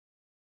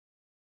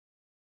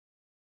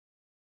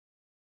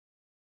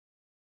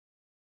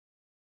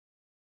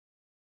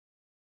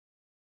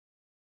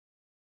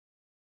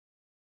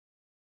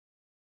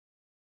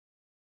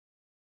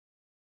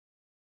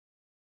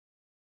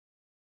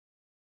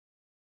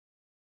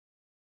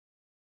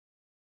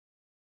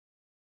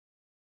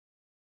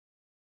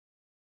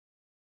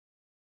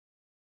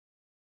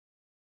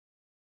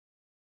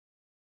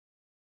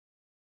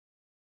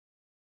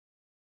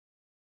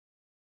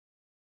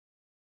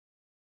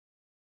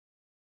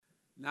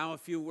Now a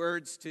few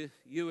words to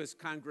you as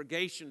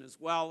congregation as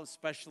well,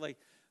 especially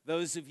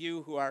those of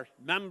you who are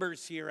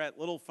members here at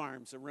Little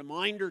Farms. A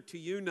reminder to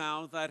you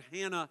now that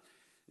Hannah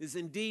is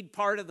indeed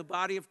part of the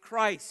body of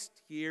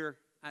Christ here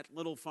at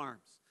Little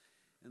Farms,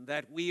 and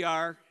that we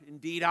are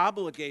indeed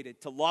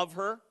obligated to love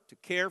her, to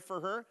care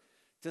for her,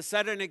 to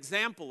set an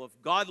example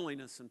of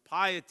godliness and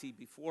piety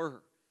before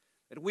her,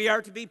 that we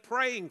are to be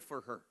praying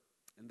for her,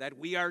 and that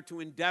we are to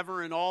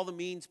endeavor in all the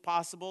means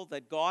possible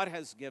that God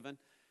has given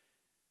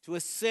to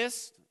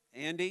assist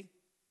Andy,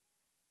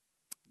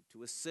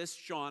 to assist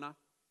Shauna,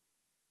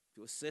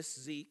 to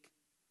assist Zeke,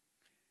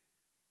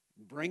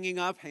 in bringing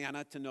up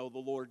Hannah to know the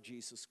Lord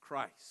Jesus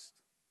Christ.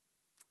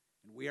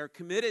 And we are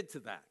committed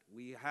to that.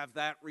 We have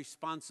that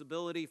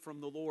responsibility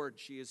from the Lord.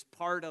 She is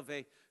part of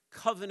a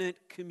covenant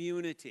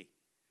community,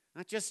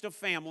 not just a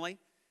family.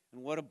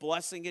 And what a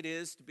blessing it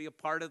is to be a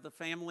part of the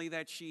family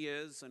that she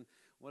is, and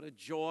what a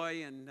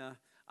joy and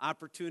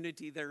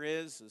opportunity there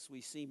is as we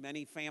see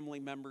many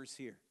family members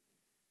here.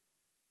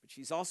 But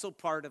she's also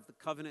part of the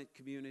covenant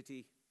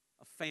community,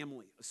 a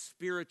family, a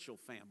spiritual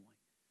family,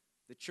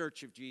 the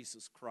Church of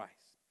Jesus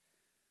Christ.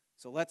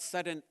 So let's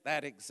set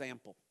that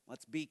example.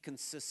 Let's be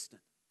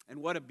consistent.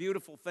 And what a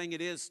beautiful thing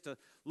it is to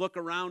look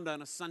around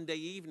on a Sunday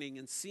evening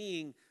and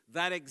seeing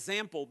that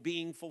example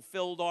being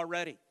fulfilled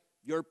already.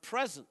 Your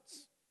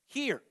presence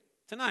here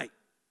tonight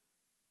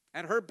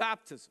at her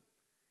baptism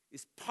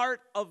is part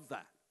of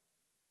that.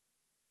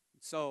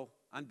 So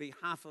on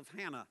behalf of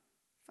Hannah,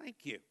 thank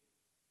you.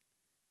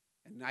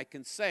 And I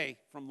can say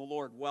from the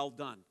Lord, well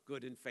done,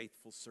 good and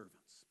faithful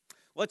servants.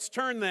 Let's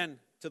turn then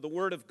to the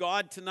Word of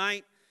God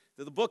tonight,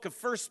 to the book of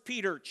 1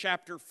 Peter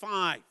chapter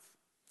 5.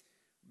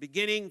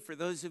 Beginning, for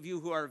those of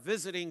you who are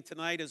visiting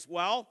tonight as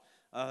well,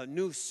 a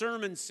new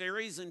sermon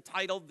series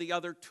entitled The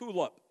Other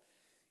Tulip.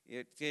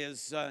 It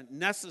is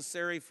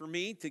necessary for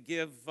me to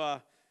give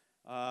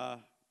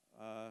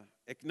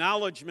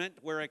acknowledgement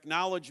where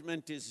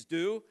acknowledgement is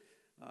due.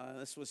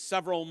 This was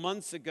several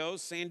months ago.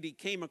 Sandy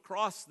came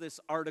across this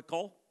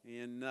article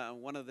in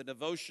one of the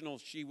devotionals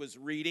she was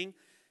reading,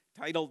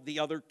 titled The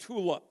Other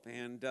Tulip.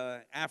 And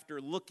after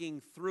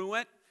looking through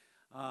it,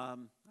 I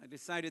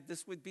decided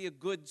this would be a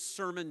good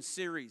sermon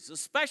series,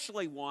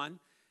 especially one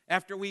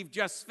after we've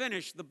just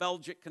finished the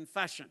Belgic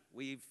Confession.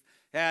 We've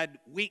had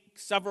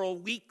several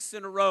weeks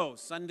in a row,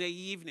 Sunday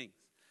evenings,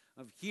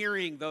 of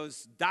hearing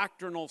those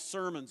doctrinal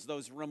sermons,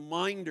 those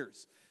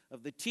reminders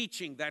of the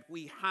teaching that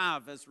we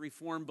have as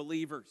Reformed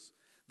believers.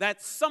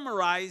 That's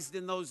summarized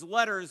in those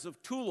letters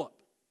of Tulip.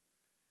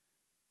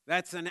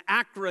 That's an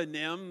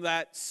acronym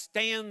that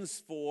stands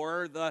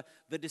for the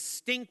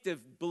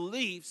distinctive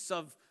beliefs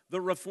of the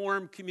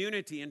Reformed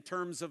community in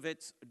terms of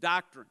its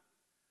doctrine.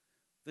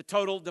 The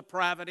total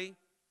depravity,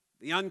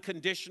 the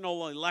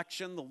unconditional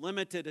election, the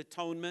limited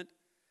atonement,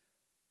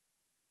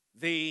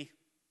 the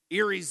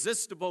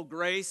irresistible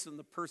grace, and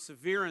the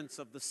perseverance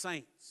of the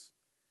saints.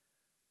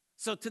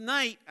 So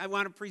tonight, I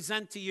want to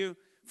present to you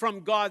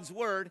from God's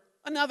Word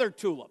another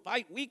tulip.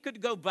 We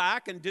could go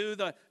back and do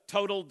the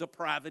total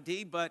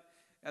depravity, but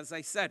as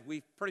I said,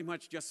 we've pretty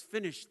much just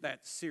finished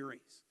that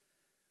series.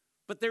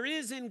 But there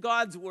is in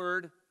God's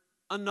Word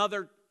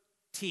another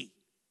T.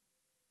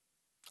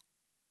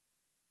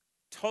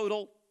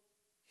 Total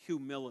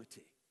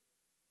humility.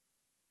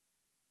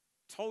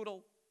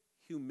 Total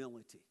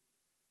humility.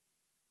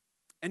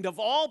 And of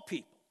all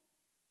people,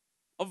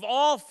 of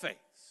all faiths,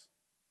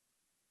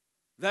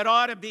 that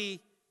ought to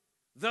be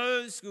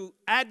those who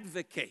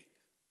advocate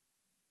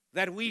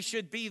that we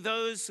should be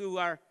those who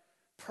are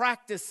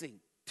practicing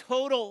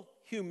total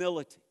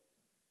humility.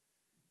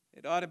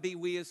 It ought to be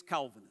we as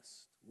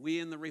Calvinists,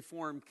 we in the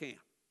Reformed camp.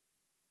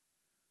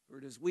 For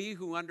it is we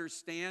who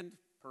understand,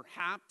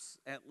 perhaps,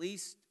 at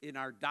least in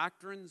our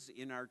doctrines,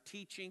 in our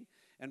teaching,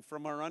 and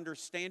from our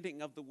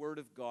understanding of the Word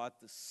of God,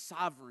 the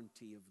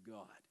sovereignty of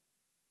God.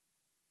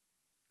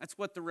 That's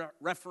what the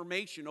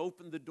Reformation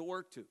opened the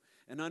door to,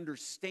 an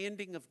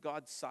understanding of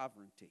God's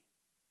sovereignty.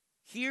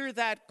 Hear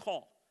that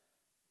call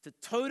to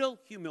total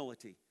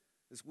humility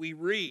as we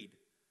read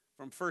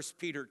from 1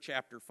 Peter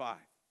chapter 5.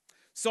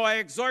 So I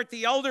exhort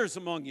the elders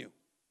among you,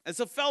 as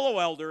a fellow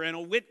elder and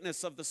a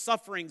witness of the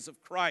sufferings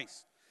of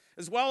Christ,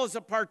 as well as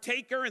a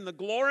partaker in the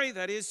glory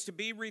that is to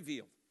be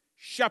revealed.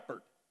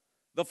 Shepherd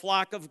the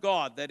flock of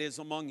God that is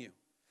among you,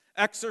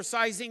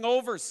 exercising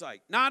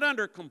oversight, not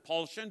under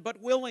compulsion,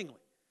 but willingly,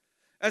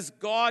 as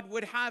God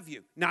would have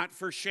you, not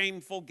for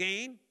shameful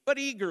gain, but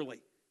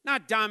eagerly,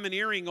 not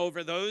domineering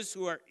over those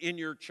who are in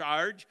your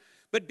charge,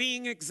 but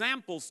being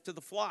examples to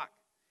the flock.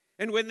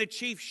 And when the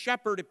chief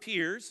shepherd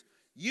appears,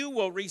 you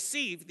will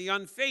receive the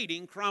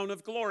unfading crown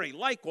of glory.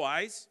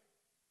 Likewise,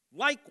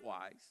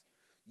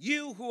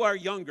 you who are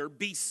younger,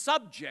 be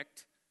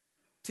subject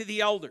to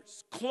the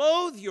elders.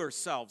 Clothe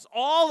yourselves,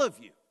 all of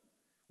you,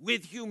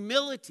 with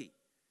humility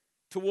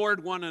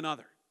toward one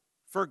another.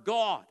 For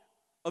God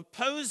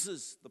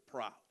opposes the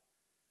proud,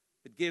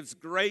 but gives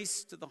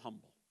grace to the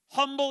humble.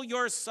 Humble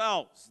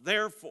yourselves,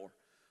 therefore,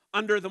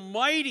 under the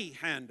mighty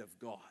hand of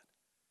God,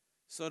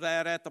 so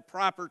that at the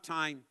proper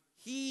time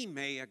he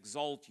may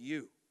exalt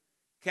you,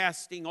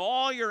 casting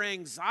all your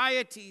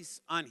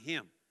anxieties on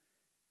him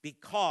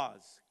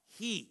because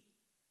he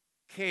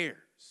cares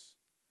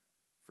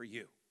for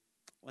you.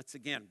 Let's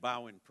again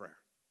bow in prayer.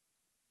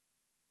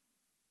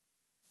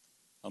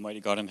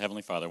 Almighty God and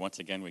Heavenly Father, once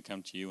again we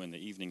come to you in the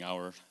evening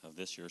hour of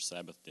this your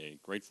Sabbath day,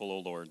 grateful, O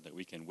Lord, that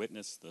we can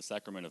witness the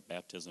sacrament of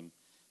baptism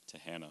to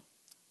Hannah.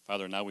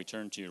 Father, now we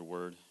turn to your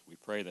word. We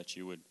pray that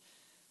you would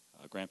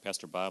grant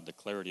Pastor Bob the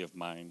clarity of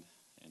mind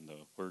and the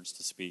words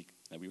to speak,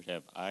 that we would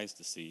have eyes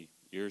to see,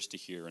 ears to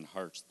hear, and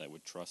hearts that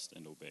would trust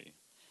and obey.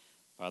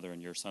 Father,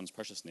 in your Son's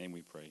precious name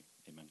we pray.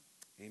 Amen.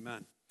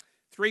 Amen.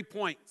 3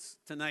 points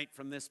tonight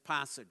from this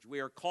passage. We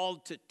are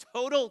called to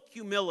total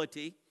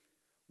humility.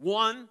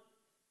 1,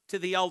 to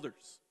the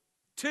elders.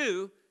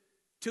 2,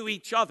 to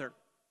each other.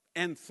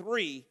 And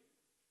 3,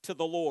 to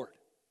the Lord.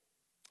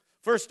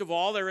 First of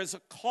all, there is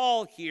a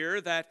call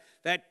here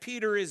that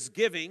Peter is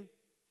giving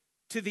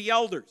to the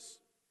elders.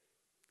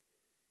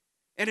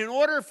 And in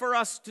order for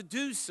us to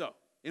do so,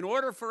 in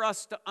order for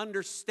us to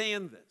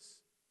understand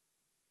this,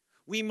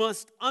 we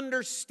must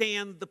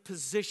understand the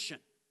position.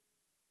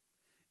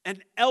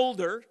 An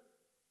elder,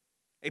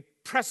 a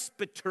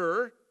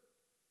presbyter,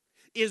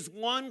 is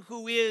one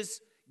who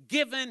is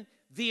given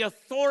the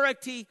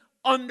authority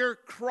under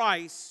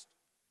Christ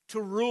to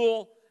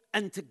rule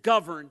and to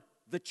govern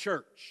the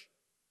church.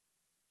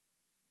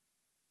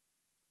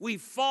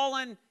 We've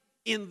fallen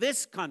in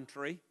this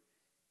country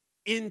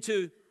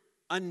into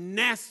a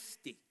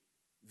nasty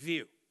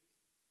view.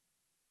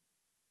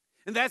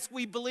 And that's,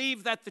 we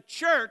believe that the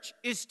church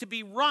is to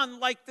be run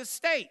like the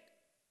state.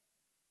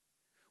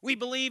 We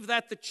believe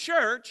that the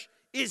church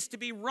is to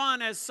be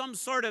run as some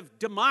sort of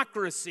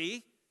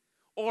democracy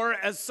or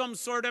as some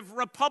sort of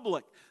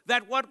republic.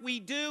 That what we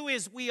do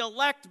is we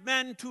elect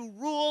men to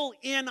rule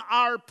in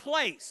our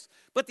place.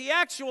 But the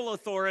actual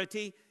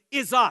authority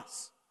is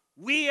us.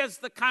 We as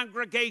the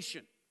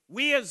congregation,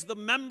 we as the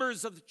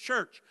members of the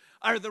church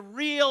are the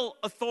real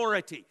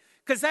authority.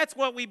 Because that's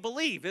what we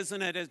believe,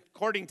 isn't it,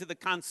 according to the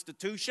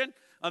Constitution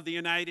of the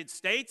United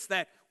States,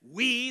 that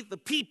we, the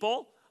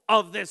people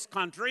of this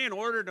country, in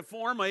order to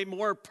form a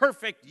more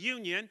perfect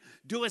union,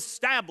 do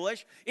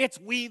establish it's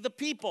we the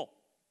people.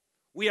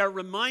 We are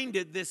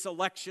reminded this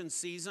election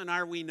season,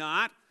 are we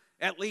not?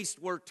 At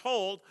least we're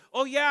told,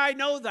 oh yeah, I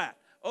know that.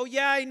 Oh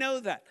yeah, I know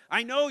that.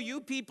 I know you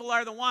people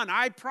are the one.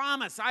 I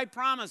promise,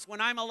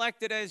 when I'm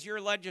elected as your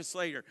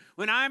legislator,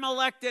 when I'm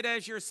elected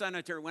as your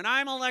senator, when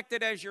I'm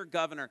elected as your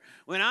governor,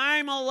 when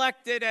I'm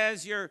elected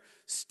as your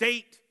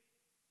state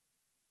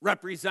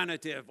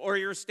representative or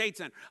your state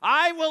senator,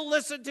 I will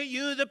listen to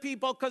you, the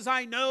people, because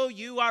I know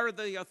you are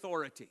the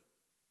authority.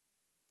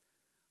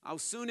 How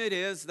soon it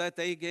is that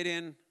they get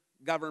in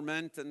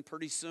government, and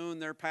pretty soon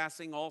they're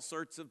passing all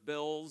sorts of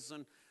bills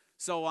and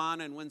so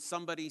on, and when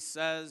somebody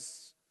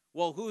says,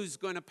 well, who's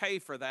going to pay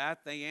for that?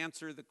 They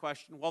answer the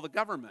question, well, the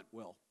government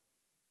will.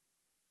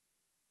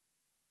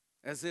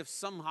 As if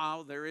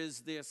somehow there is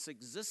this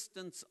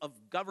existence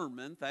of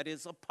government that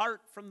is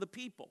apart from the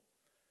people.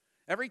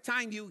 Every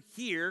time you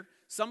hear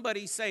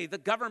somebody say the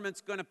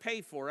government's going to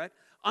pay for it,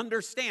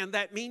 understand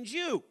that means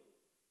you.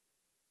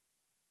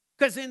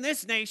 Because in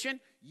this nation,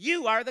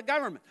 you are the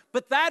government.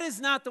 But that is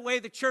not the way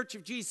the Church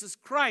of Jesus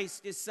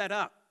Christ is set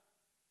up.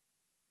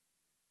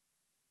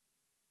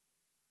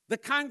 The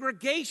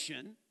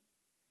congregation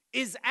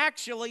is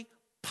actually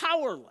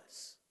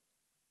powerless.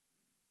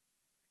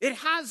 It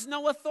has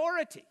no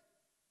authority.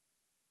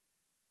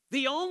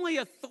 The only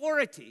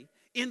authority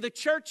in the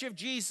Church of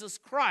Jesus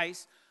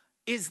Christ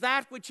is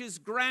that which is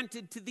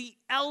granted to the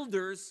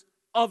elders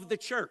of the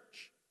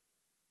church.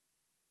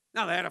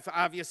 Now, that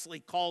obviously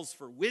calls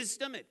for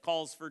wisdom. It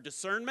calls for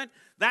discernment.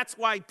 That's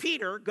why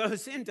Peter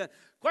goes into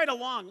quite a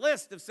long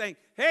list of saying,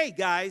 hey,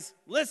 guys,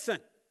 listen.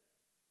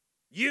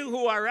 You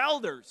who are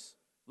elders,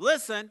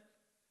 listen,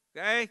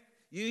 okay?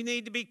 You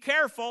need to be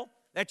careful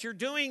that you're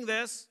doing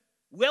this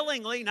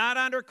willingly, not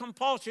under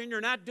compulsion. You're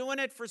not doing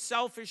it for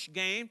selfish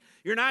gain.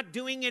 You're not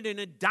doing it in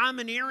a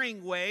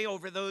domineering way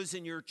over those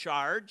in your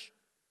charge.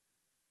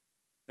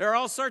 There are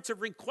all sorts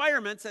of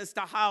requirements as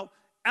to how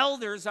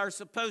elders are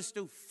supposed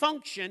to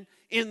function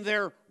in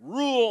their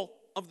rule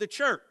of the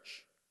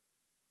church.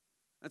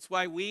 That's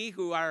why we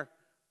who are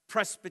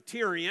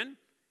Presbyterian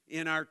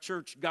in our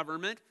church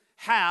government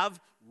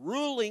have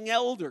ruling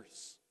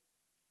elders.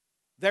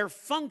 Their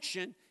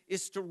function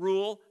is to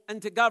rule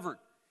and to govern.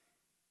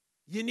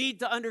 You need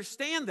to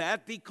understand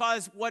that,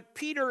 because what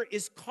Peter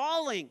is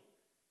calling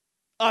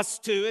us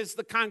to as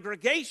the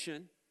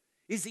congregation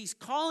is he's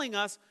calling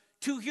us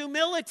to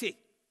humility.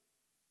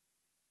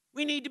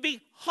 We need to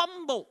be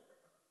humble,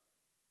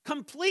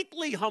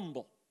 completely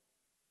humble,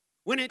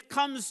 when it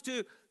comes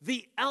to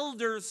the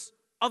elders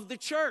of the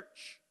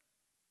church.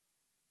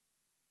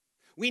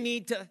 We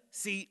need to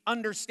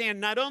understand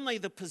not only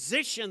the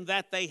position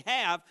that they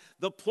have,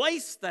 the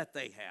place that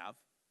they have,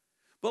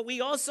 but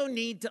we also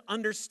need to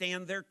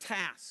understand their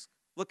task.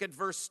 Look at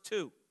verse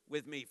 2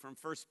 with me from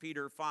 1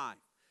 Peter 5.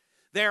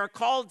 They are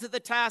called to the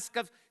task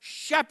of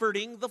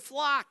shepherding the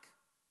flock.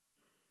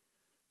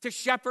 To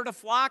shepherd a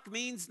flock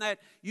means that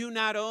you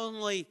not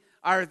only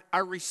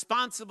are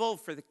responsible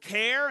for the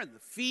care and the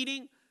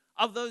feeding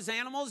of those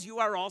animals, you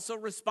are also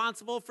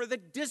responsible for the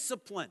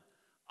discipline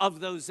of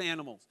those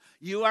animals.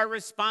 You are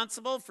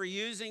responsible for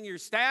using your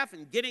staff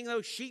and getting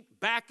those sheep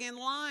back in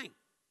line.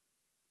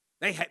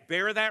 They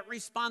bear that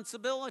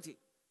responsibility.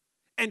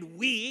 And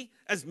we,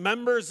 as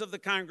members of the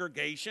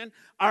congregation,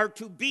 are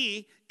to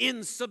be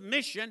in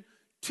submission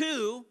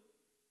to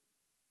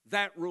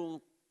that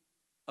rule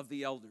of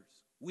the elders.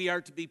 We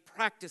are to be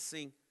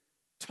practicing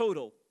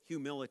total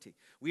humility.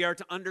 We are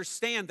to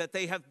understand that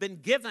they have been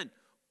given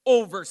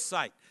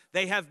oversight.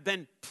 They have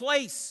been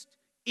placed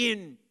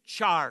in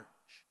charge.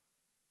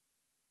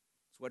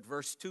 That's what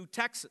verse 2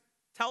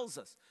 tells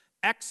us.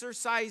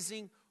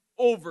 Exercising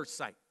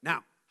oversight.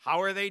 Now,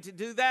 how are they to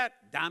do that?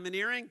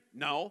 Domineering?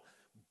 No.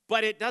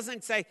 But it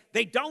doesn't say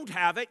they don't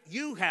have it,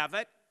 you have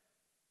it.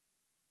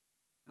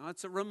 Now,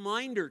 it's a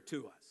reminder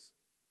to us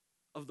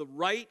of the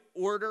right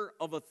order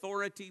of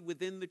authority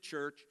within the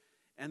church,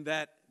 and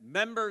that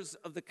members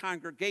of the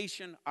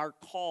congregation are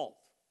called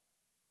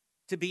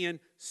to be in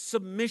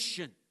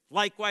submission.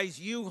 Likewise,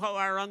 you who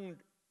are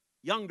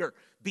younger,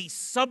 be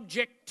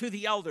subject to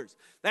the elders.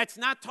 That's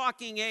not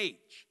talking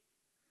age.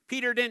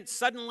 Peter didn't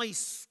suddenly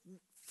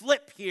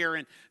flip here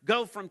and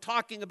go from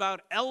talking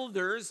about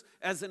elders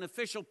as an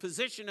official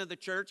position of the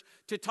church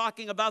to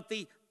talking about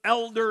the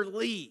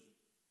elderly.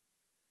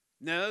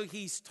 No,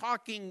 he's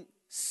talking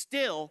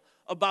still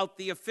about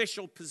the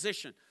official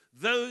position.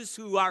 Those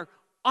who are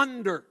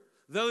under,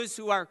 those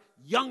who are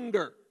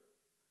younger.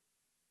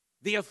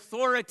 The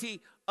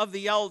authority of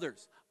the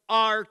elders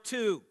are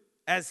to,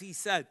 as he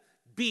said,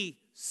 be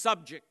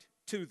subject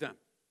to them.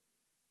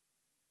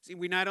 See,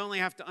 we not only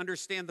have to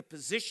understand the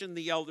position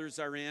the elders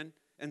are in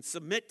and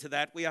submit to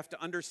that, we have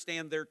to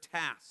understand their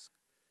task.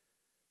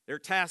 Their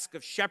task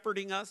of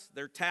shepherding us,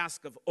 their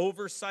task of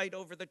oversight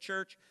over the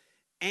church,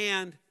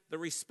 and the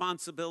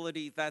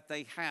responsibility that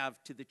they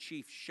have to the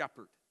chief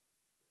shepherd.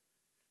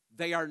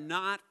 They are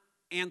not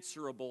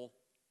answerable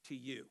to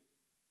you.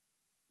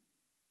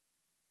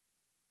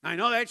 I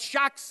know that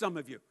shocks some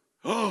of you.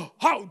 Oh,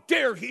 how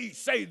dare he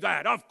say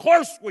that? Of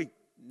course we.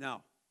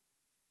 No.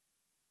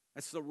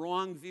 That's the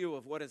wrong view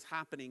of what is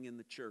happening in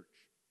the church.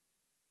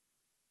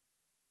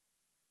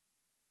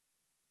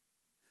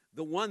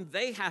 The one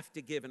they have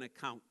to give an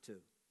account to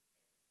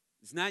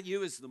is not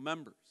you as the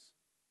members.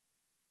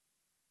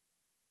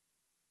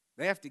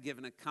 They have to give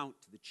an account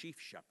to the chief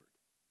shepherd.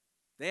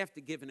 They have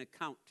to give an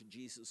account to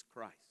Jesus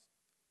Christ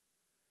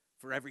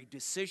for every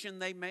decision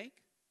they make,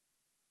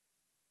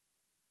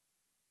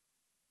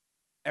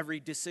 every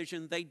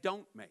decision they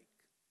don't make.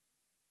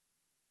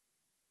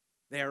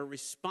 They are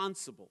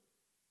responsible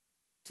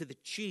to the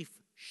chief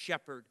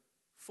shepherd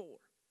for.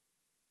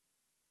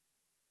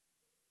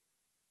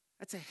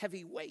 That's a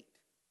heavy weight.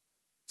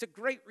 It's a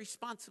great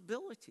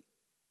responsibility.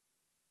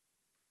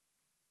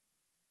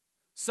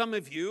 Some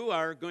of you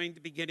are going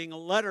to be getting a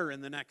letter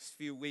in the next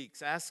few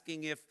weeks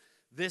asking if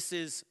this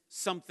is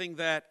something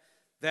that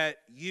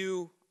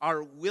you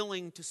are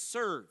willing to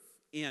serve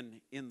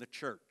in the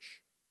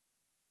church.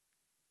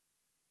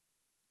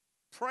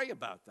 Pray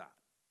about that.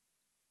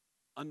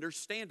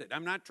 Understand it.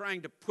 I'm not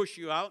trying to push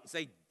you out and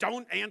say,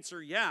 don't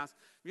answer yes.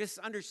 Just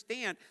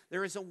understand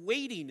there is a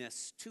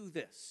weightiness to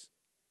this.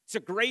 It's a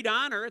great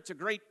honor. It's a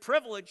great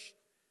privilege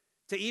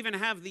to even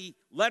have the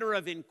letter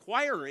of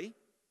inquiry.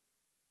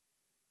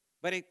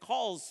 But it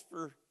calls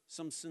for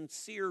some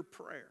sincere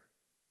prayer.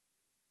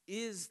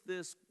 Is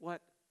this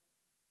what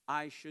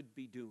I should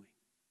be doing?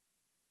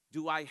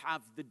 Do I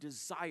have the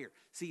desire?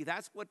 See,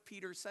 that's what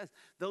Peter says.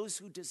 Those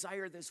who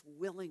desire this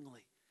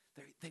willingly,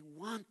 they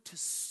want to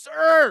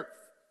serve.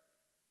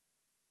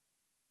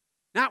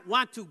 Not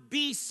want to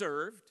be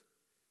served.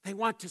 They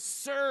want to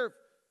serve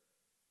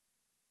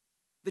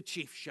the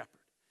chief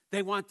shepherd.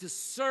 They want to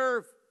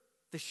serve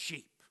the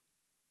sheep.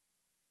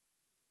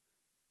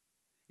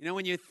 You know,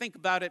 when you think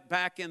about it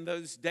back in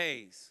those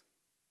days,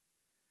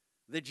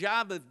 the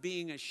job of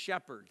being a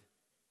shepherd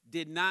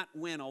did not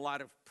win a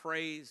lot of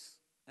praise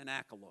and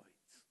accolades.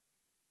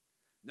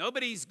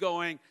 Nobody's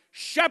going,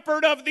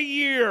 shepherd of the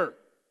year.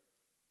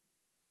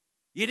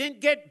 You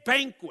didn't get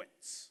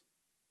banquets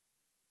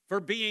for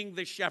being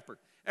the shepherd.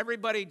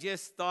 Everybody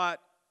just thought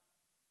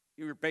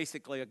you were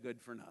basically a good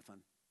for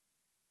nothing.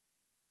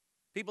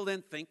 People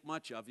didn't think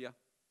much of you.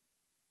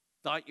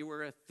 Thought you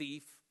were a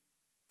thief.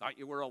 Thought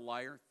you were a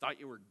liar. Thought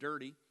you were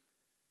dirty.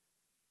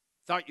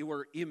 Thought you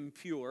were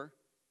impure.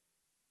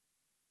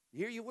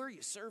 Here you were.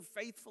 You served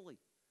faithfully.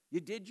 You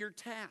did your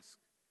task.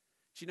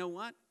 But you know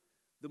what?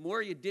 The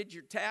more you did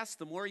your task,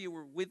 the more you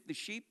were with the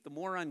sheep, the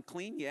more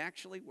unclean you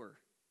actually were.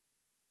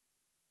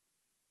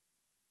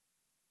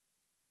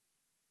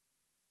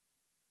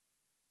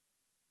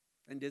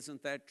 And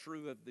isn't that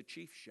true of the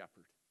chief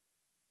shepherd?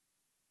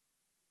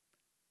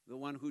 The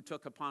one who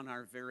took upon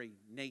our very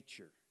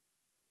nature,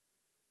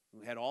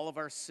 who had all of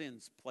our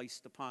sins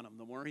placed upon him.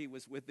 The more he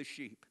was with the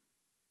sheep,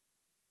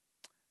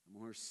 the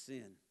more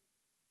sin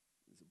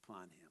is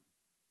upon him.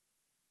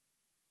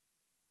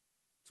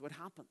 That's what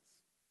happens.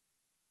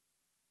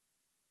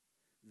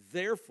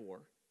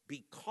 Therefore,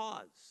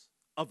 because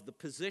of the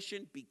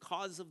position,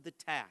 because of the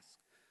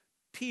task,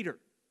 Peter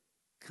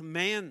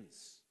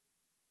commands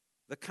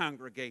the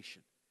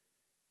congregation,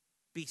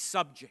 be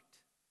subject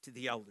to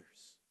the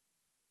elders.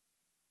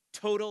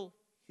 Total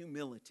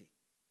humility.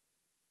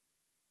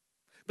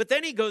 But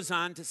then he goes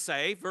on to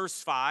say,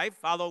 verse 5,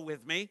 follow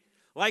with me.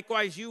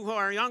 Likewise, you who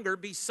are younger,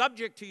 be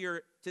subject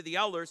to the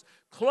elders.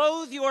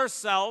 Clothe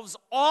yourselves,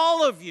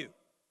 all of you.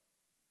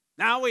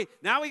 Now we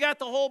got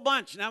the whole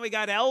bunch. Now we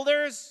got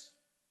elders.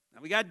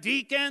 Now we got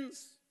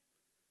deacons.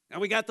 Now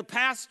we got the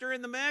pastor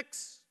in the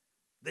mix,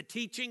 the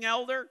teaching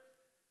elder.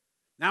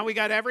 Now we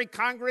got every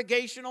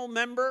congregational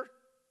member.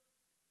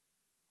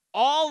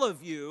 All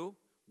of you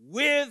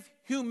with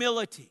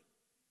humility.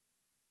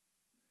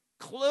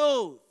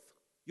 Clothe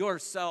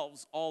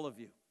yourselves, all of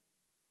you.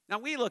 Now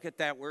we look at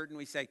that word and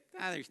we say,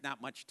 there's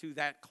not much to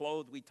that.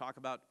 Clothe, we talk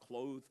about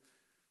clothe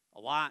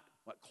a lot.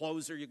 What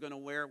clothes are you going to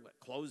wear? What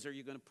clothes are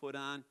you going to put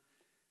on?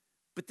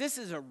 But this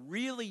is a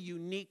really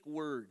unique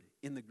word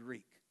in the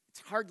Greek.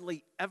 It's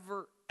hardly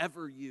ever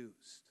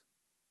used.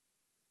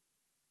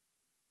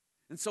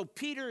 And so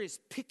Peter is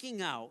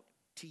picking out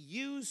to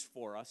use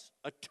for us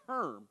a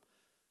term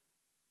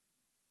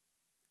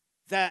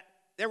that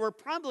there were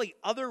probably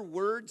other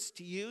words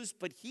to use,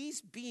 but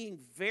he's being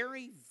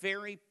very,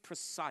 very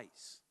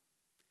precise.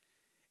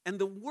 And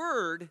the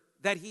word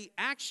that he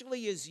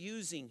actually is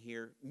using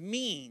here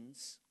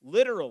means,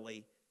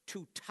 literally,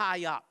 to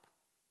tie up.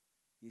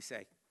 You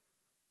say,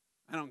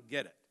 I don't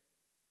get it.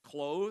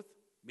 Clothe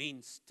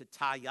means to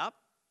tie up?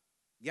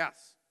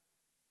 Yes.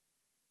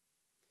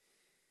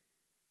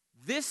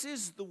 This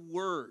is the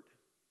word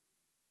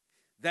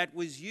that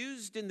was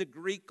used in the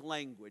Greek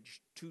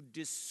language to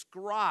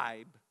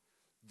describe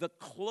the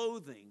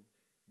clothing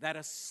that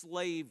a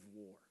slave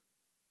wore.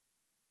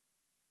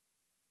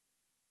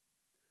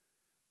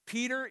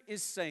 Peter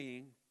is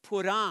saying,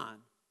 put on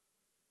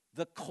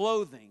the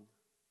clothing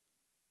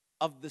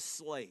of the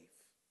slave.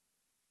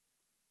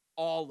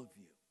 All of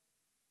you.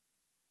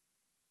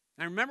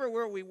 Now remember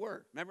where we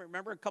were.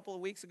 Remember a couple of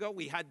weeks ago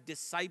we had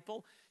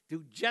disciple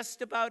do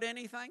just about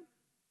anything?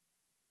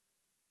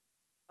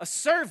 A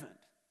servant,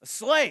 a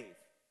slave,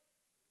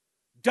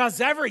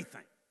 does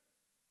everything.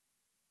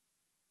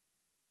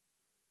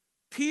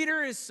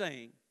 Peter is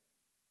saying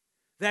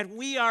that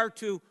we are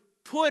to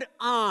put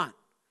on,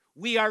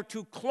 we are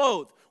to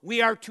clothe,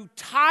 we are to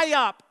tie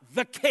up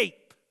the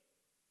cape.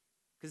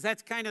 Because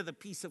that's kind of the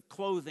piece of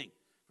clothing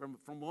from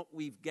what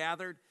we've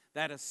gathered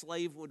that a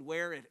slave would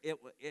wear. It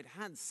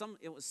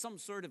was some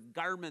sort of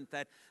garment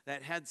that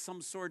had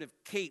some sort of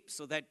cape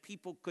so that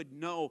people could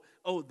know,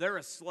 oh, they're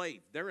a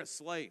slave, they're a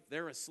slave,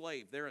 they're a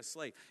slave, they're a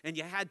slave. And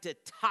you had to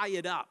tie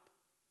it up.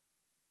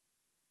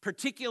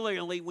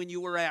 Particularly when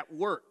you were at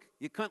work.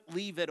 You couldn't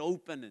leave it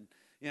open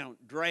and,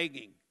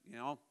 dragging.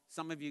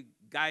 Some of you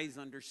guys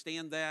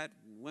understand that,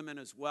 and women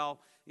as well.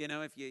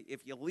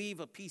 If you leave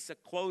a piece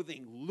of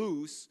clothing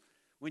loose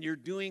when you're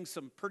doing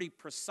some pretty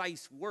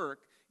precise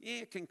work,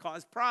 it can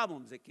cause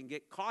problems. It can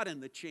get caught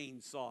in the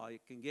chainsaw.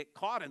 It can get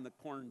caught in the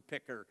corn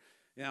picker.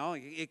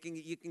 You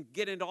can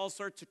get into all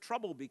sorts of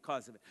trouble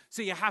because of it.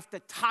 So you have to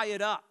tie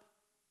it up.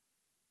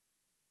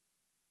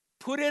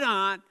 Put it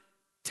on,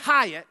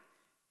 tie it,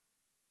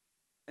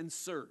 and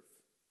serve.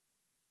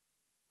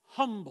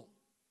 Humble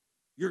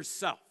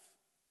yourself.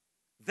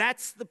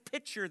 That's the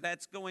picture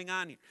that's going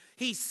on here.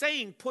 He's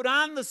saying, put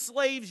on the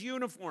slave's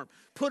uniform.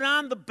 Put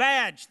on the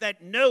badge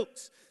that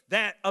notes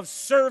that of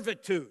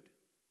servitude.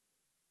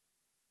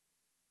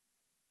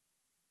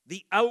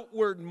 The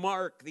outward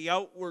mark, the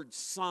outward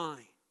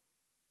sign.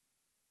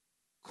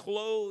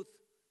 Clothe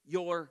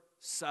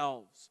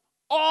yourselves,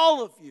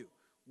 all of you,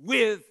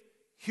 with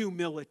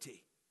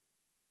humility.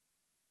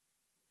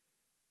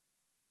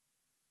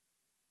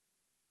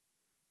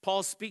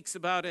 Paul speaks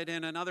about it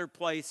in another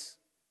place,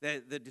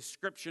 the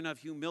description of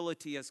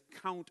humility as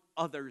count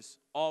others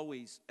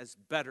always as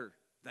better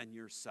than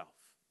yourself.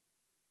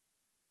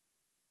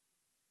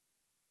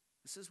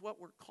 This is what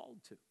we're called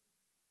to.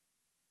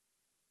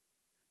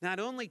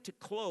 Not only to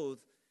clothe,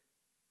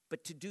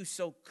 but to do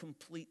so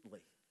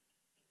completely.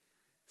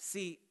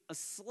 See, a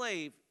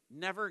slave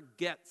never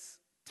gets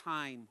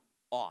time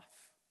off.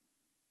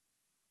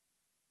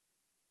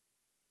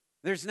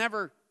 There's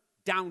never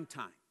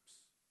downtime.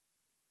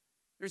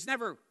 There's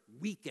never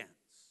weekends.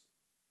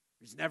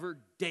 There's never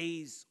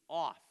days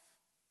off.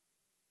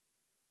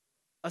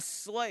 A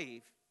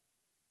slave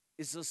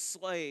is a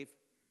slave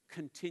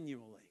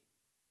continually.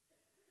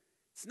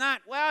 It's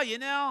not,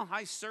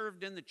 I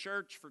served in the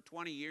church for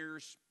 20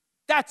 years.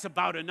 That's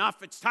about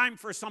enough. It's time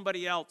for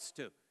somebody else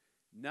to.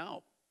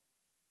 No.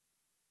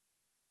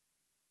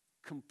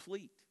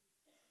 Complete.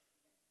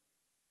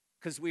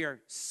 Because we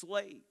are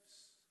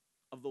slaves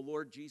of the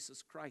Lord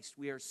Jesus Christ.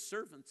 We are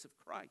servants of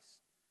Christ.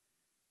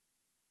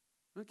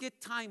 Don't get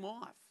time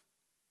off.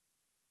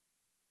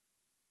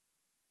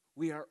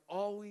 We are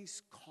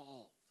always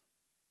called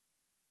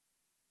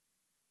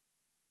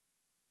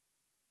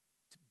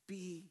to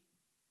be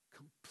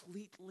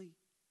completely,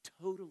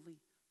 totally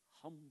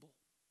humble.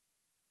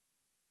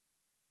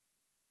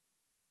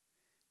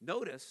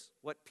 Notice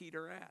what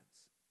Peter adds.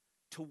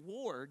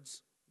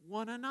 towards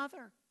one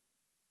another.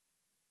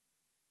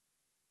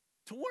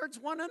 Towards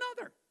one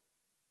another.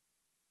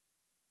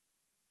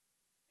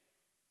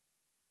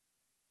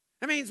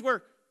 That means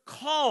we're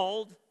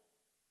called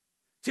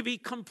to be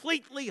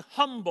completely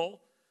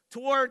humble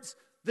towards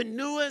the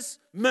newest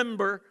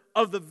member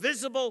of the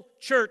visible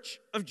church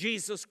of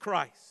Jesus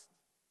Christ,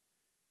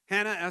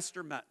 Hannah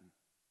Esther Metten.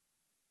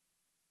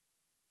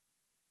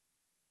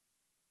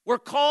 We're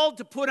called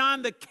to put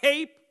on the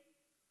cape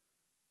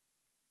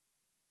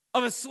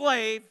of a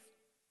slave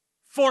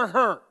for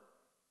her.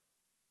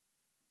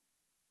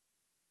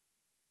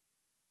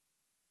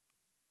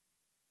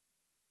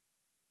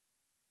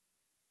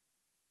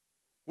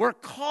 We're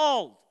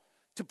called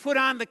to put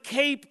on the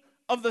cape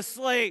of the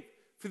slave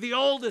for the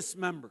oldest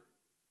member,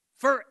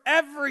 for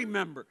every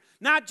member.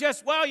 Not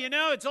just, well,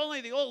 it's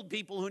only the old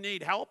people who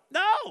need help.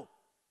 No.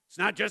 It's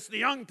not just the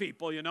young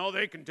people,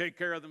 they can take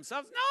care of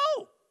themselves.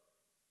 No.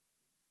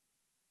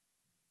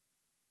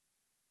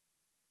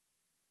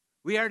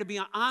 We are to be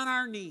on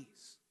our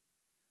knees.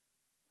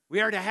 We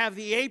are to have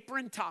the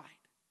apron tied.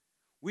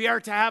 We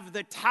are to have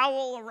the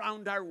towel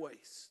around our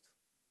waist.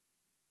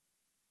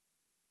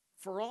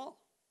 For all.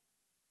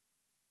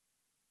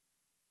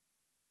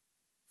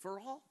 For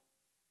all.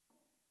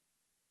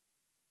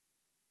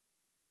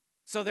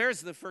 So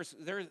there's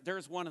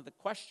one of the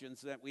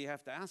questions that we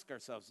have to ask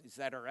ourselves. Is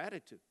that our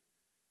attitude?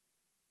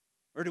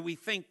 Or do we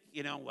think,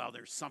 well,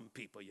 there's some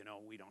people,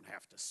 we don't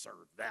have to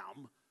serve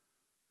them.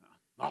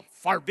 Well,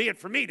 far be it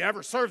from me to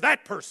ever serve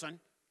that person.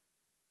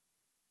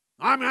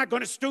 I'm not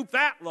going to stoop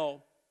that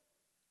low.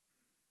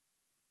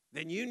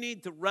 Then you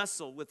need to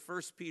wrestle with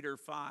 1 Peter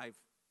 5:5.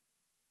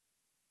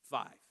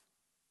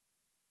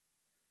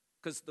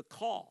 Because the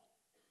call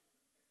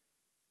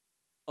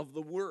of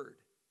the word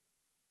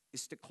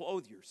is to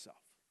clothe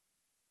yourself.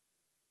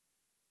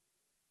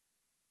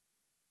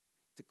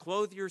 To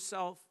clothe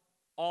yourself,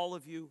 all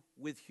of you,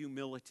 with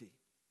humility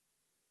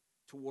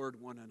toward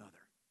one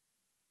another.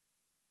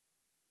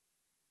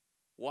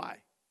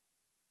 Why?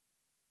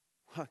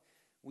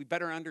 We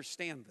better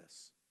understand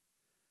this.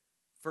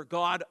 For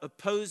God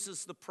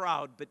opposes the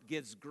proud, but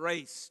gives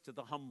grace to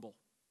the humble.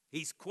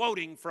 He's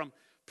quoting from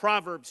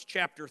Proverbs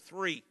chapter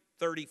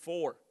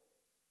 3:34.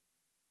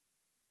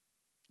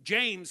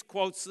 James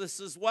quotes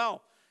this as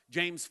well.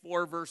 James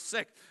 4, verse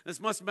 6. This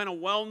must have been a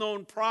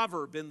well-known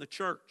proverb in the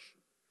church.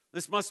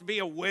 This must be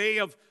a way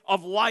of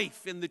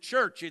life in the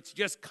church. It's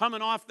just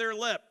coming off their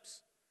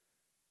lips.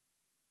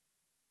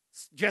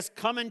 It's just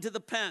coming to the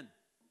pen.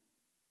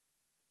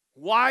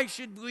 Why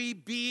should we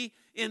be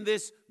in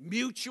this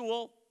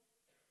mutual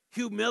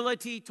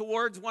humility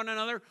towards one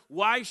another?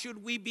 Why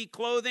should we be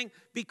clothing?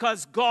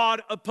 Because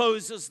God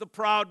opposes the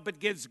proud but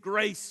gives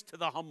grace to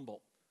the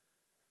humble.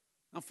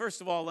 Now,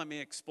 first of all, let me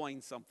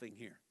explain something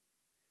here.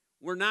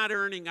 We're not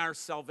earning our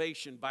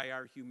salvation by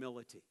our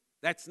humility.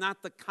 That's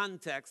not the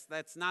context.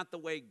 That's not the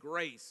way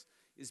grace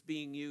is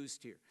being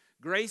used here.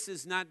 Grace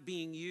is not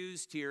being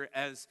used here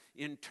as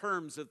in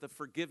terms of the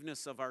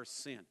forgiveness of our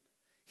sin.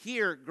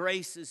 Here,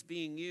 grace is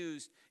being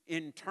used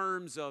in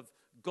terms of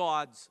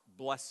God's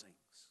blessings.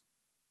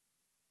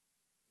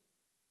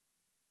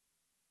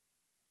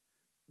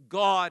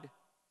 God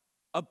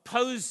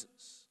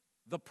opposes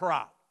the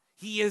proud.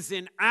 He is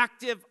in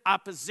active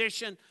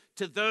opposition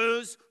to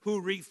those who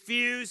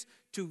refuse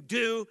to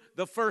do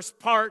the first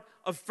part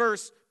of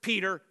 1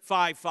 Peter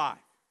 5:5.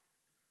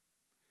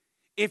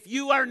 If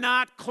you are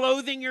not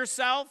clothing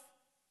yourself,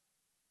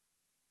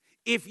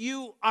 if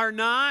you are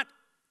not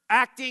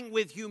acting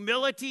with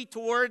humility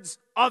towards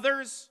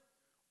others,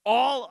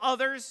 all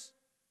others,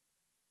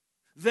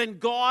 then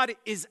God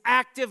is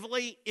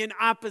actively in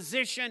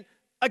opposition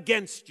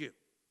against you.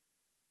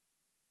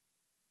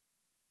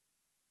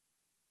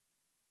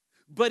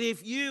 But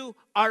if you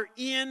are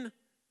in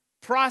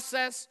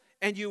process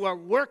and you are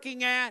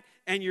working at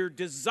and you're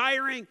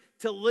desiring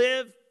to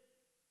live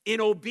in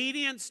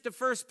obedience to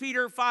 1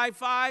 Peter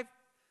 5:5,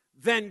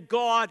 then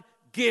God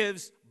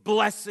gives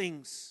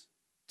blessings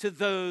to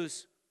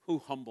those who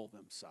humble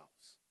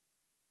themselves.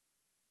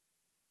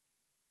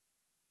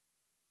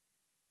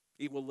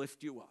 He will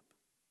lift you up.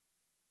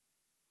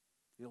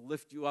 He'll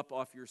lift you up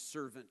off your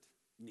servant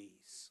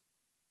knees.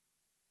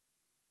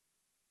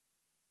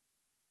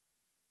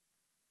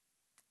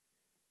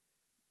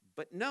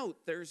 But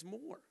note, there's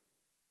more.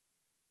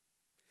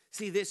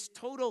 See, this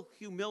total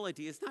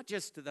humility is not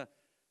just to the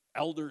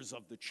elders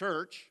of the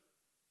church,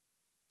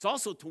 it's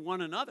also to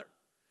one another.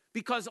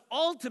 Because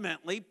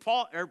ultimately,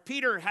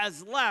 Peter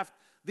has left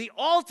the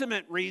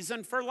ultimate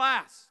reason for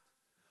last.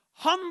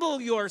 Humble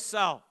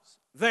yourselves,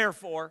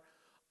 therefore,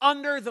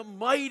 under the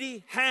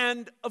mighty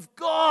hand of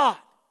God.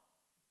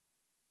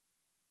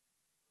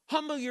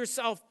 Humble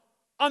yourself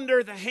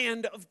under the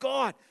hand of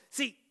God.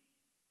 See,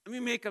 let me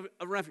make a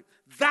reference.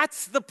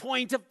 That's the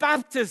point of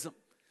baptism.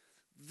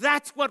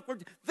 That's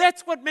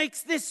what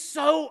makes this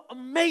so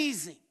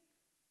amazing.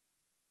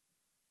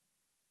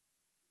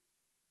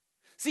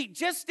 See,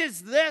 just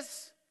as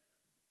this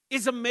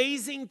is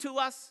amazing to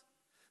us,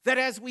 that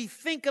as we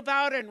think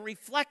about and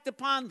reflect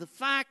upon the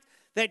fact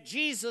that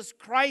Jesus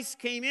Christ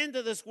came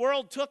into this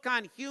world, took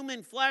on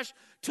human flesh,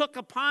 took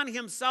upon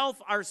himself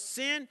our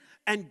sin,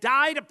 and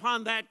died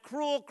upon that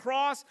cruel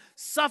cross,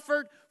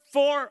 suffered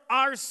for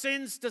our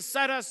sins to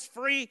set us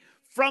free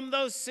from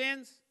those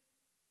sins?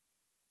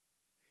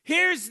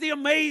 Here's the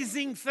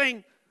amazing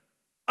thing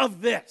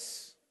of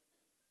this.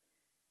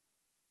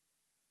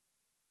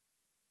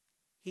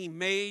 He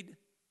made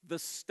the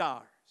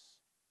stars,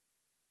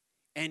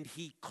 and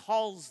he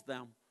calls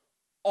them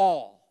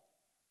all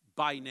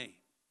by name.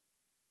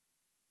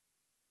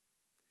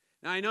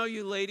 Now, I know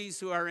you ladies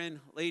who are in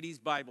ladies'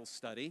 Bible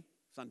study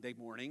Sunday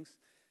mornings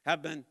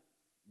have been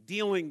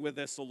dealing with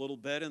this a little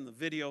bit in the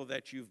video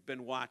that you've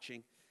been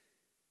watching.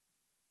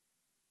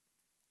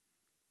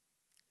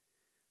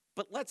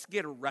 But let's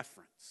get a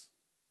reference.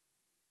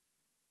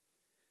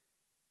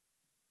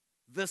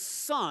 The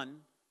sun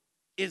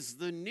is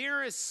the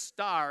nearest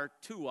star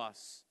to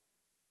us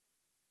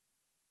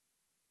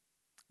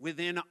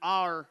within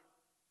our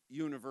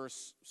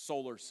universe,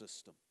 solar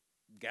system,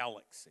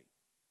 galaxy.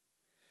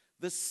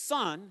 The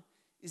sun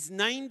is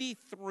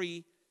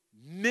 93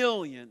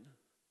 million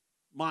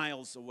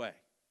miles away.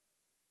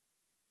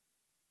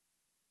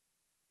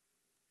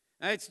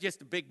 That's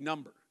just a big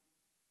number.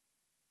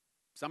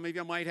 Some of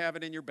you might have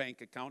it in your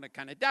bank account. I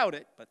kind of doubt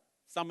it, but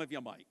some of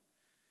you might.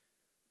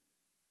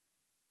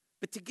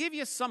 But to give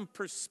you some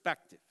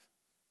perspective,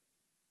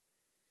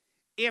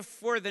 if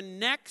for the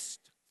next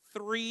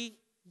 3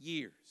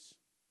 years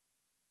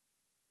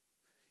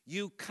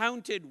you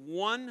counted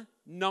one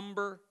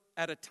number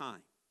at a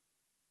time,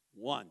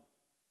 1,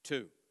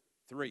 2,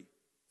 3,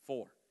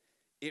 4,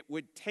 it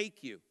would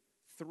take you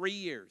 3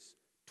 years,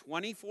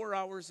 24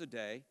 hours a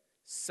day,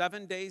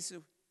 7 days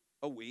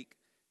a week,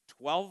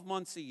 12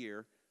 months a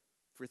year,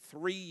 for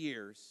 3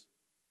 years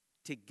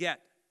to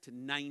get to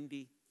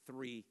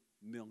 93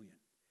 million.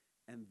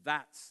 And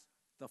that's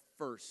the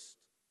first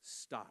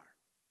star.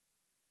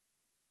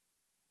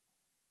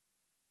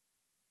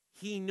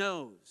 He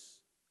knows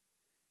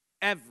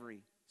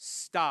every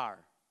star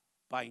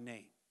by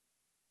name.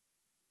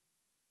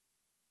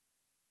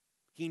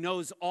 He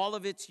knows all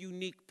of its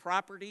unique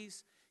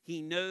properties.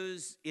 He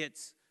knows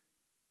its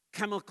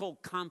chemical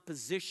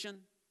composition.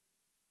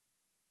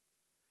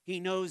 He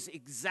knows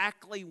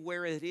exactly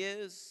where it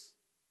is.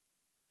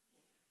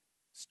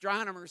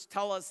 Astronomers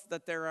tell us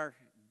that there are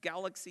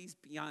galaxies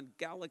beyond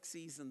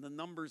galaxies, and the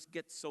numbers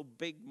get so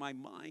big my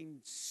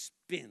mind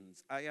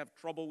spins. I have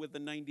trouble with the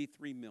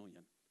 93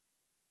 million.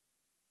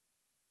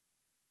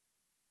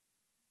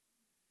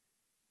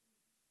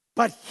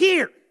 But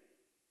here,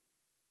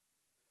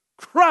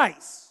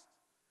 Christ,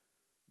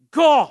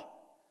 God,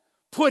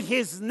 put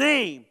his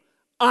name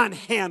on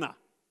Hannah.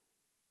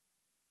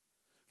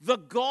 The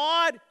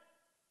God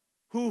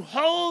who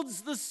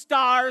holds the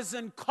stars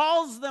and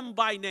calls them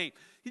by name.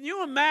 Can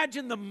you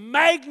imagine the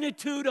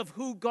magnitude of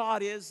who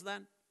God is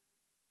then?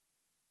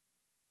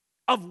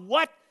 Of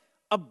what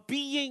a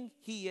being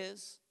he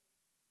is?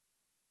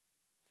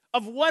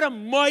 Of what a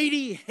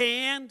mighty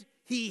hand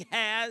he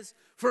has,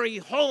 for he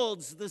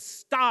holds the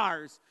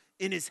stars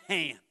in his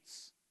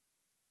hands.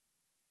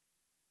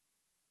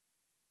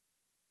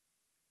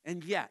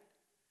 And yet,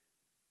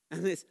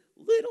 on this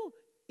little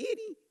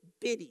itty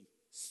bitty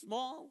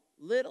small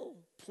little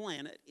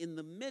planet in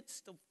the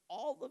midst of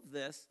all of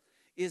this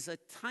is a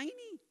tiny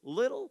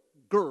little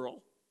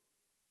girl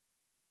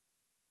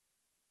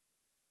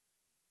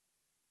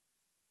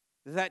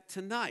that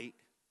tonight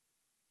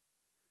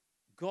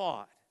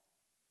God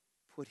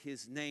put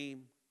his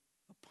name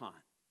upon.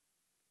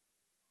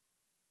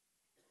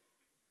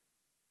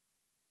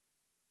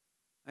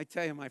 I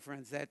tell you, my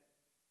friends, that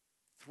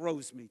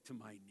throws me to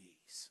my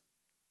knees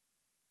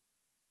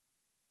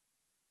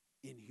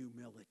in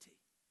humility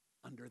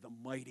under the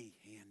mighty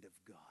hand of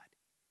God.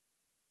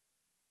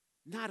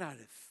 Not out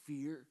of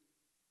fear,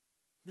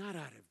 not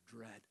out of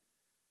dread,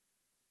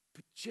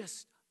 but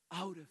just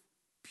out of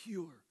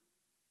pure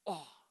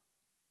awe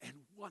and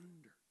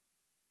wonder.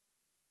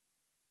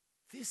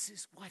 This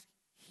is what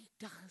he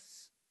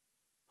does.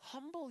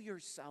 Humble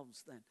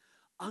yourselves then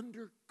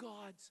under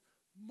God's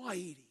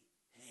mighty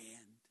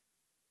hand.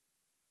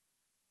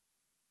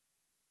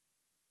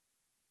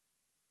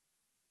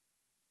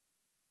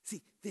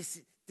 See,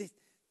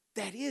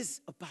 that is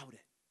about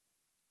it.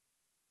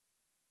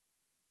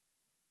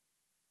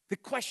 The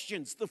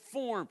questions, the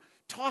form,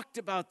 talked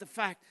about the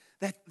fact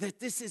that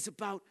this is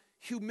about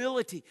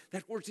humility,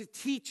 that we're to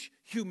teach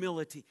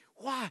humility.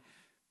 Why?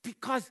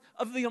 Because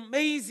of the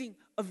amazing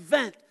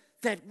event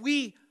that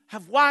we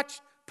have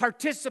watched,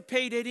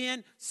 participated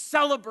in,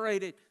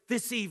 celebrated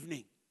this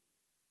evening.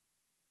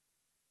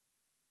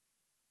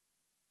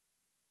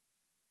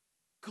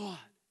 God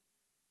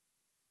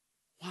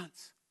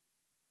wants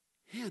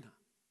Hannah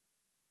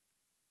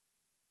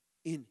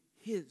in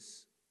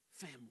his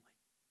family.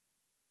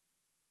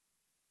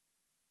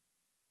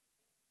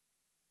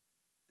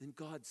 And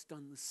God's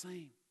done the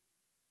same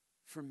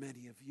for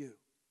many of you.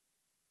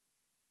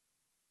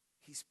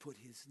 He's put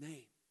his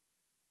name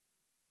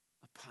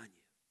upon you.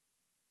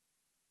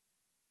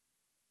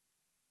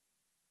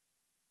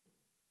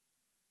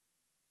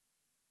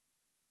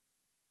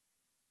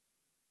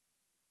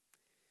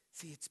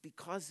 See, it's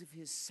because of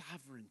his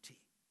sovereignty,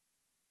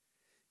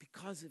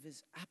 because of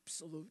his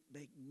absolute,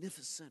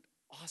 magnificent,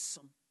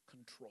 awesome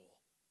control.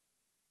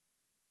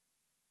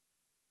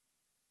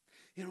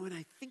 You know, when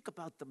I think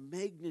about the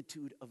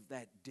magnitude of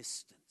that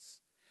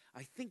distance,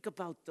 I think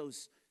about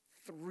those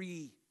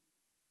 3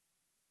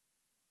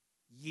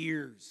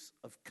 years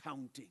of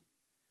counting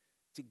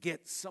to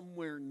get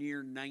somewhere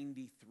near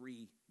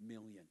 93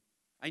 million.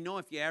 I know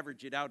if you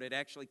average it out, it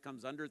actually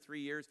comes under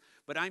 3 years,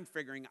 but I'm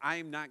figuring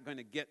I'm not going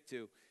to get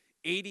to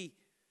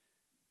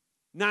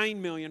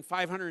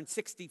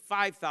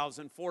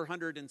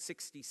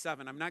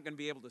 89,565,467. I'm not going to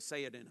be able to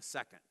say it in a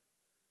second.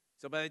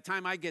 So by the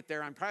time I get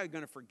there, I'm probably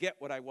going to forget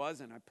what I was,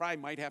 and I probably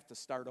might have to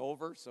start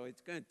over, so it's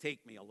going to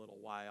take me a little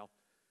while.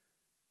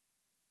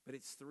 But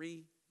it's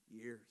 3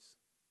 years.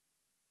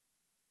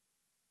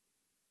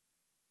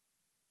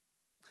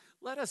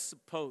 Let us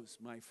suppose,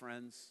 my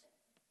friends,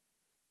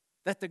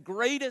 that the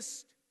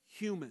greatest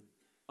human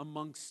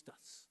amongst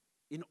us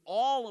in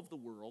all of the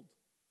world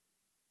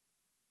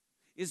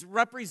is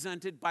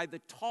represented by the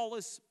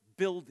tallest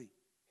building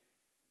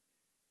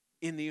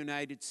in the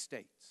United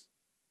States,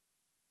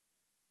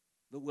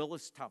 the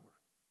Willis Tower,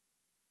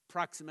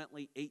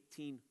 approximately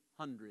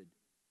 1,800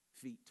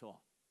 feet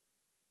tall.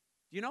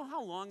 Do you know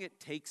how long it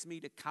takes me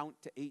to count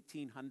to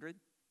 1,800?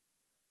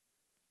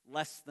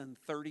 Less than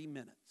 30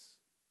 minutes.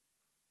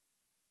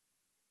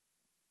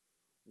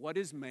 What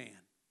is man?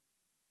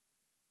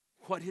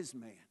 What is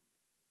man?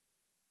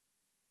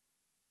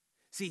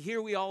 See,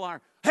 here we all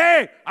are.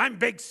 Hey, I'm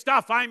big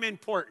stuff. I'm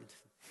important.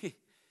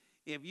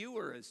 If you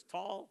were as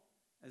tall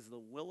as the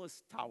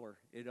Willis Tower,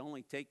 it'd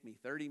only take me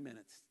 30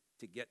 minutes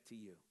to get to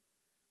you.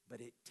 But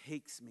it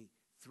takes me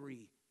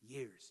 3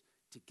 years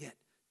to get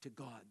to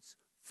God's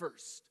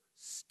first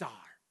star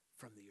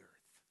from the earth.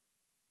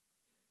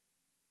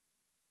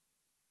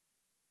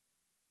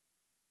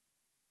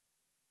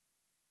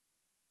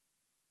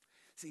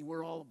 See,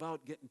 we're all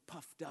about getting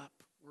puffed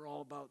up. We're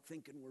all about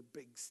thinking we're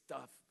big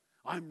stuff.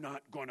 I'm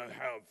not going to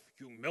have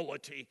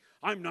humility.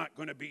 I'm not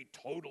going to be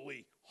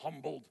totally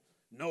humbled.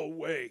 No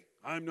way.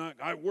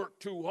 I work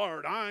too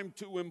hard. I'm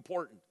too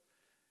important.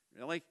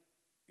 Really?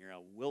 You're a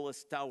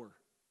Willis Tower.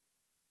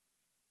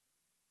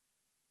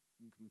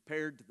 And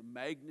compared to the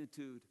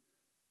magnitude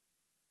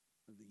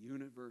of the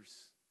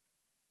universe,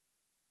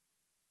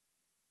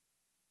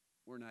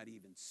 we're not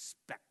even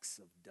specks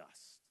of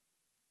dust.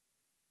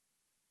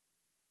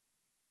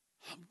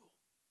 Humble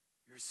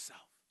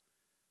yourself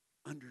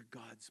under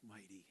God's mighty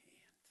hand.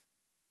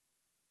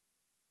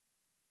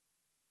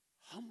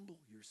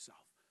 Humble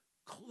yourself.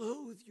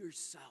 Clothe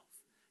yourself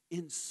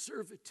in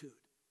servitude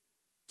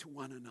to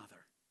one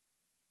another.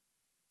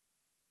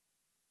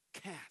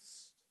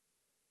 Cast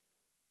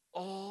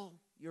all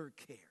your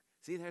care.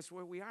 See, that's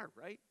where we are,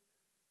 right?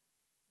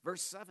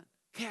 Verse 7.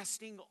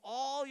 Casting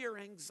all your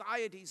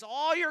anxieties,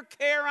 all your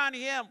care on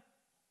him.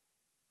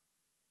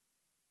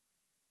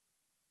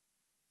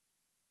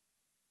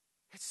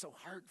 It's so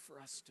hard for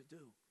us to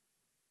do.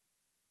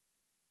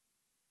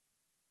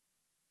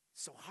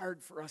 So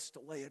hard for us to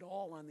lay it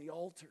all on the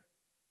altar.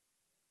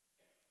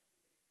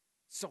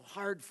 So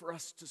hard for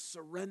us to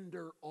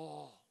surrender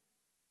all.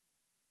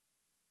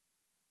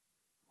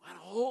 We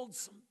want to hold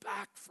some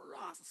back for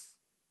us.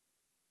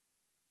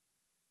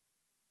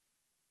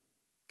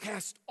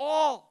 Cast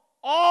all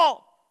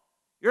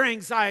your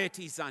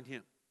anxieties on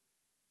him.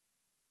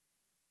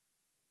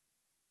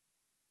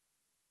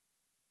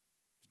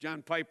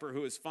 John Piper,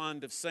 who is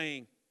fond of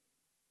saying,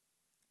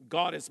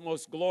 God is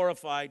most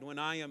glorified when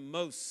I am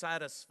most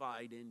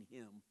satisfied in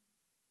him.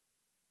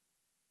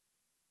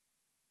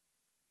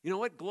 You know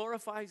what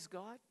glorifies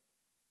God?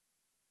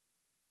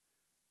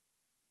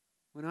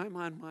 When I'm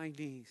on my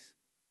knees,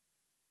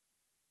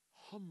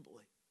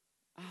 humbly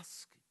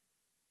asking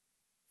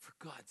for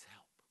God's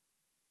help.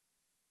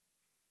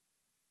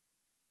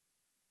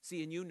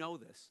 See, and you know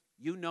this.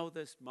 You know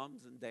this,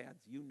 moms and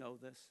dads. You know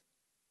this.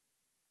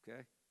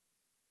 Okay?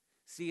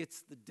 See,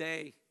 it's the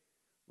day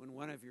when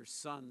one of your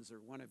sons or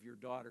one of your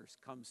daughters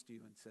comes to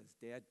you and says,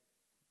 Dad,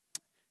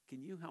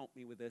 can you help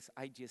me with this?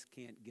 I just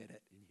can't get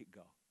it. And you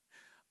go,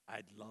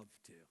 I'd love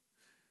to.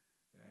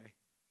 Okay?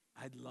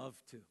 I'd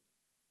love to.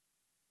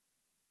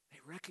 They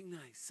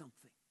recognize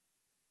something.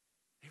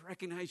 They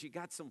recognize you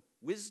got some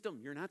wisdom.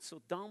 You're not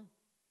so dumb.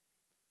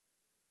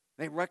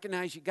 They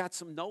recognize you got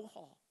some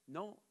know-how.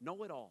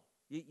 Know-it-all.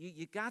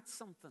 You got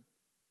something.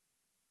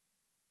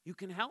 You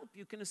can help.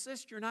 You can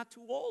assist. You're not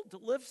too old to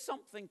live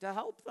something to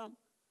help them.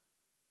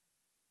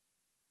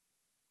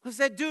 What does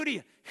that do to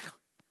you?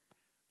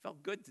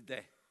 Felt good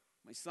today.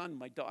 My son,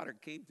 my daughter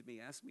came to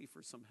me, asked me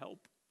for some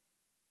help.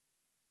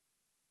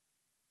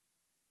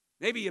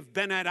 Maybe you've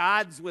been at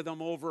odds with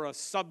them over a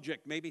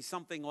subject, maybe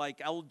something like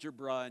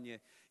algebra, and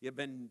you've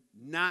been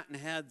knotting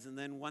heads, and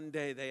then one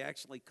day they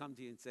actually come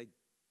to you and say,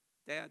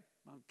 Dad,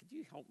 Mom, could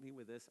you help me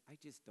with this? I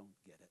just don't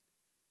get it.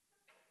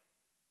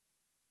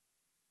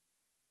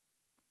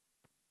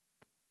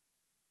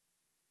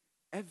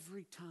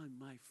 Every time,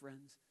 my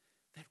friends,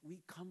 that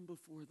we come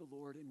before the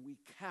Lord and we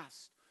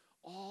cast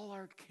all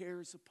our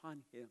cares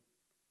upon him,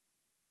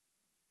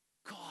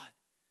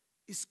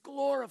 is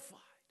glorified.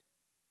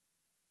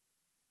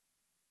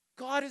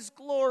 God is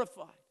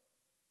glorified.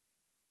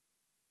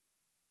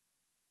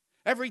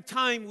 Every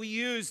time we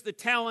use the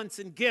talents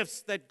and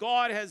gifts that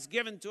God has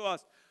given to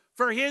us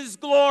for His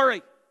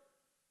glory,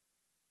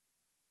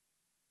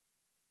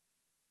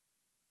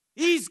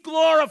 He's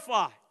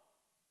glorified.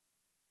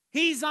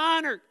 He's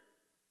honored.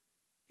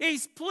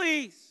 He's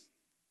pleased.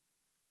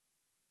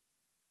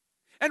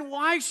 And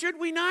why should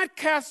we not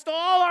cast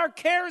all our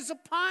cares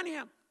upon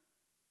Him?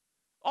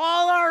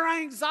 All our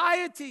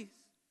anxieties?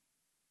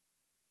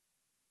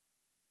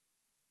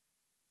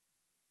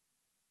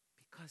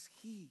 Because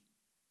He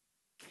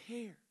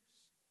cares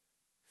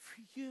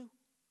for you.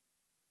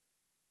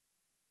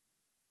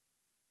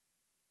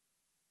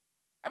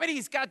 I mean,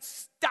 He's got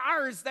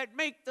stars that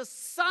make the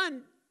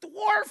sun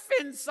dwarf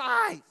in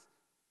size.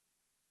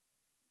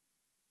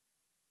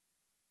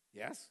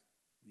 Yes,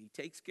 He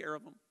takes care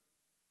of them.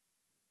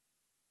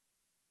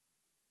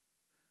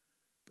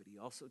 But He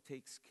also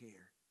takes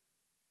care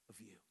of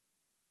you.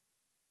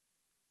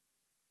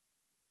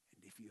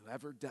 And if you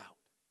ever doubt,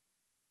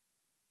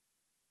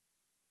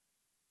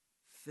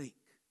 think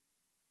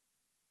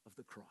of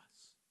the cross.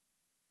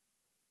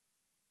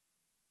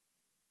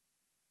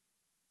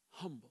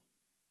 Humble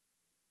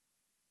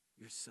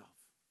yourself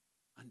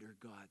under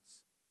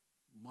God's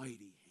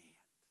mighty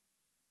hand,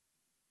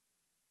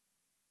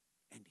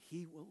 and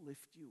He will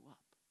lift you up.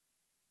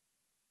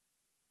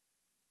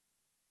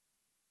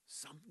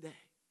 Someday.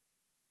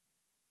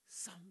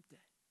 Someday.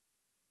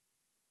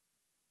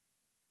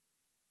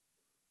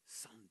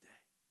 Someday.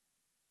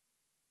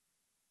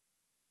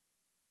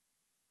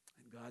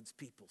 And God's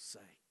people say,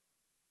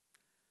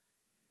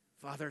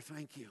 Father,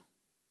 thank you.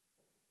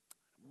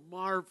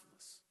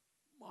 Marvelous,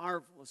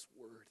 marvelous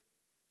word.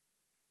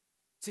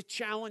 It's a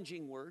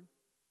challenging word.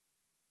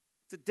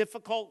 It's a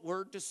difficult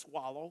word to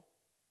swallow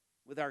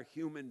with our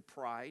human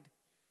pride.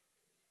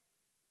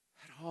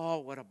 But oh,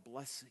 what a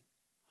blessing.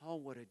 Oh,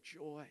 what a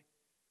joy.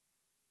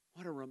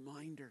 What a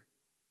reminder.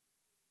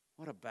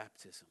 What a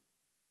baptism.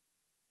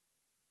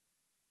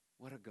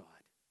 What a God.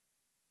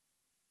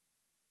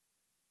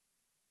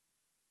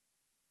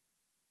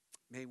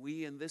 May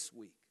we in this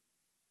week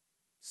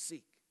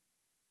seek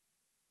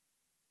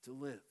to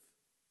live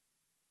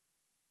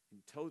in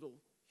total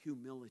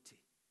humility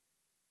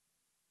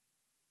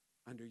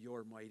under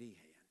your mighty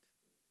hand,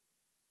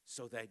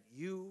 so that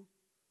you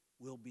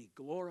will be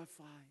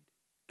glorified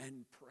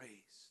and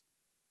praised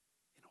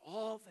in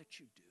all that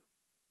you do.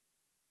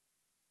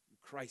 In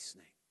Christ's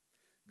name.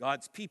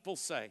 God's people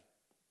say,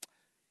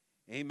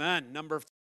 amen. Number